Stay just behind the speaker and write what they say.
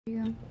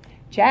Yeah.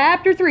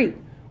 Chapter 3.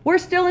 We're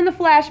still in the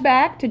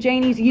flashback to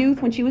Janie's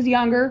youth when she was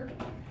younger.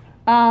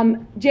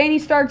 Janie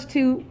starts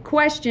to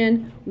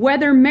question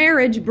whether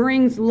marriage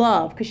brings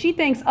love, because she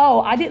thinks,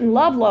 oh, I didn't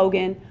love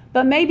Logan,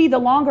 but maybe the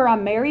longer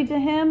I'm married to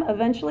him,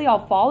 eventually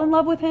I'll fall in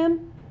love with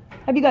him.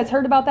 Have you guys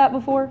heard about that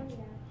before?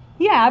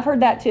 Yeah, I've heard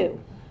that too.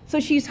 So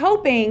she's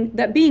hoping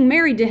that being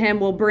married to him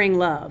will bring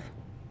love.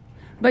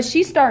 But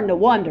she's starting to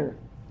wonder,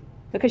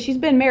 because she's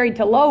been married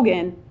to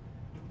Logan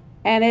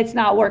and it's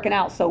not working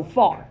out so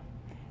far.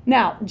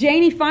 Now,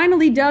 Janie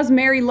finally does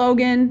marry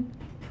Logan,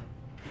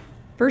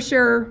 for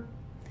sure.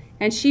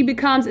 And she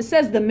becomes, it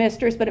says the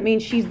mistress, but it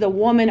means she's the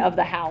woman of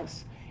the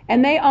house.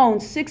 And they own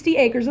 60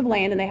 acres of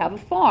land and they have a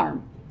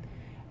farm.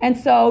 And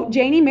so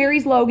Janie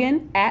marries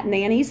Logan at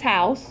Nanny's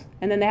house.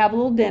 And then they have a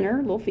little dinner,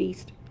 a little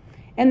feast.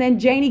 And then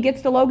Janie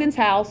gets to Logan's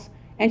house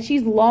and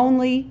she's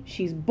lonely.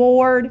 She's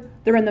bored.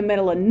 They're in the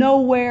middle of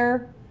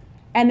nowhere.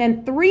 And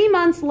then 3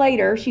 months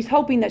later, she's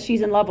hoping that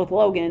she's in love with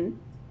Logan,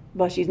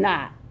 but she's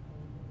not.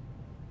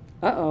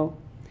 Uh-oh.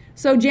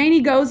 So Janie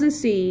goes and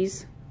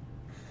sees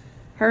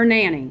her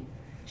nanny.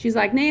 She's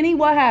like, Nanny,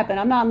 what happened?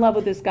 I'm not in love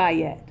with this guy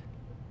yet.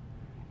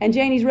 And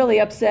Janie's really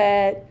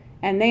upset.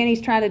 And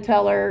Nanny's trying to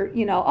tell her,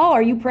 you know, oh,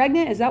 are you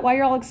pregnant? Is that why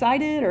you're all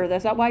excited? Or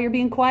is that why you're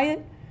being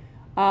quiet?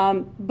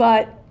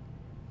 But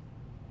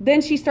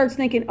then she starts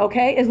thinking,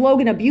 okay, is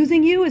Logan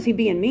abusing you? Is he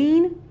being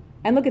mean?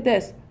 And look at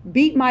this.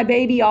 Beat my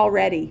baby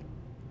already.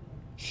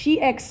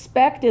 She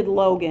expected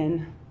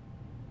Logan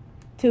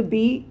to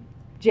beat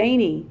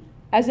Janie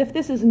as if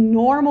this is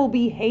normal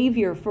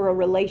behavior for a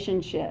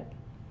relationship.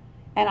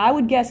 And I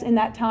would guess in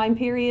that time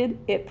period,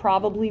 it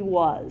probably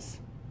was.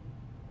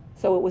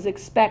 So it was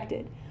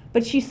expected.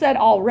 But she said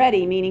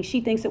already, meaning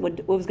she thinks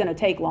it was going to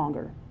take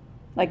longer,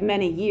 like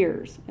many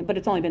years. But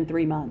it's only been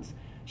 3 months.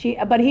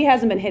 But he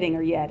hasn't been hitting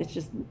her yet. It's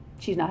just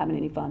she's not having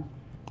any fun.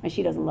 And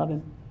she doesn't love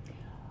him.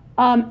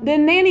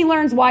 Then Nanny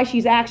learns why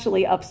she's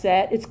actually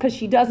upset. It's because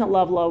she doesn't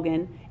love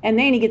Logan. And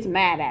Nanny gets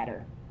mad at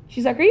her.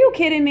 She's like, are you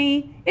kidding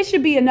me? It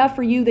should be enough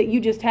for you that you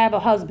just have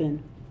a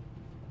husband.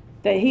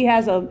 That he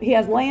has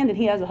land and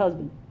he has a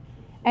husband.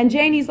 And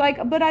Janie's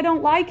like, but I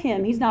don't like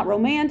him. He's not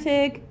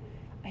romantic.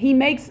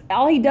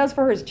 All he does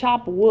for her is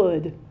chop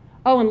wood.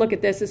 Oh, and look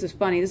at this. This is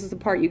funny. This is the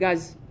part you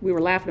guys, we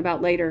were laughing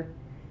about later,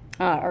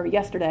 or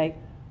yesterday.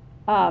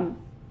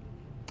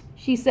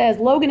 She says,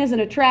 Logan isn't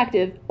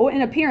attractive or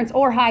in appearance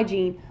or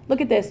hygiene. Look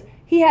at this.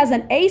 He has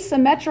an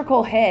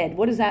asymmetrical head.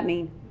 What does that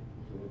mean?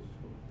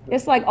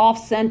 It's like off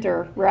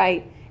center,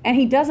 right? And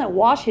he doesn't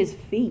wash his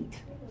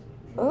feet.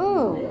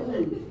 Oh.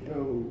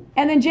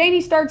 And then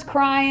Janie starts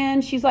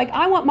crying. She's like,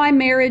 I want my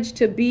marriage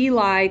to be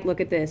like, look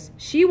at this.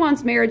 She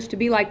wants marriage to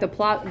be like the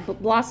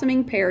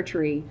blossoming pear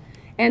tree.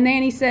 And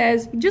Nanny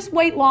says, just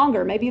wait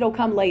longer. Maybe it'll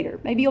come later.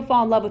 Maybe you'll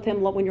fall in love with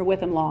him when you're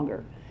with him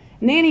longer.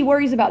 Nanny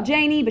worries about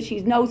Janie, but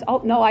she knows,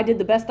 oh, no, I did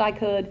the best I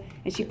could.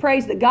 And she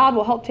prays that God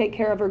will help take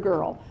care of her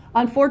girl.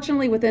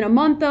 Unfortunately, within a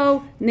month,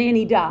 though,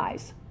 Nanny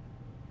dies.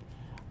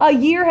 A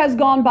year has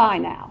gone by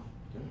now.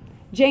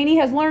 Janie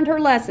has learned her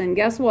lesson.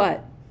 Guess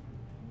what?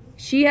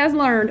 She has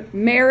learned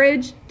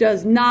marriage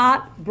does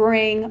not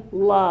bring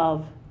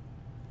love.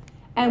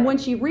 And when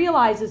she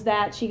realizes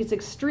that, she gets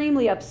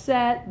extremely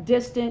upset,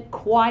 distant,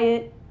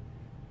 quiet.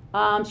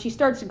 She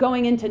starts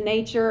going into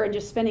nature and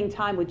just spending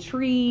time with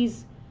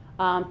trees,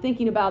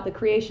 thinking about the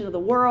creation of the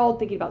world,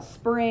 thinking about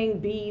spring,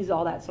 bees,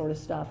 all that sort of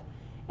stuff.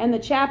 And the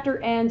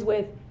chapter ends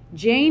with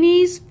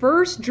Janie's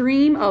first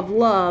dream of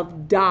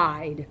love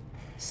died,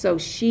 so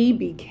she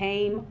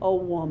became a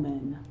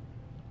woman.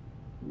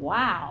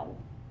 Wow.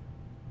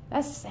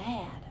 That's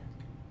sad.